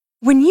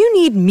When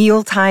you need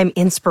mealtime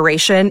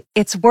inspiration,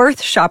 it's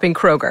worth shopping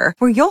Kroger,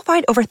 where you'll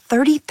find over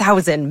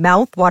 30,000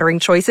 mouth-watering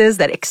choices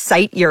that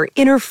excite your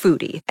inner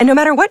foodie. And no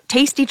matter what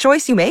tasty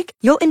choice you make,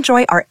 you'll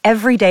enjoy our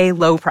everyday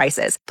low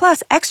prices,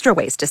 plus extra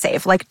ways to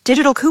save, like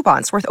digital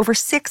coupons worth over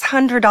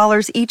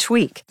 $600 each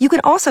week. You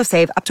can also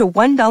save up to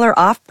 $1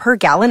 off per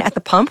gallon at the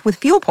pump with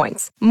fuel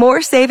points.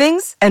 More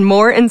savings and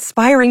more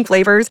inspiring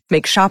flavors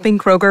make shopping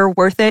Kroger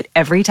worth it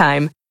every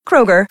time.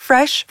 Kroger,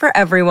 fresh for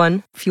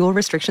everyone. Fuel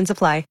restrictions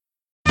apply.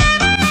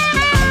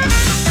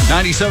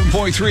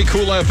 97.3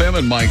 Cool FM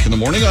and Mike in the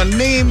morning on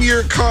Name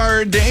Your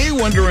Car Day.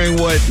 Wondering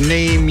what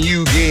name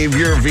you gave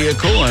your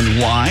vehicle and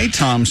why.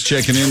 Tom's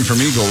checking in from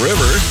Eagle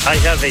River.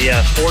 I have a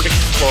Ford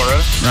Explorer.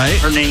 Right.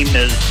 Her name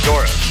is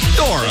Dora.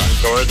 Dora.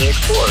 Dora the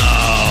Explorer.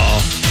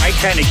 Oh. I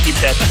kind of keep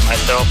that to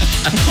myself.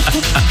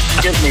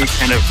 Gives me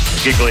kind of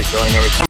giggly feeling every time.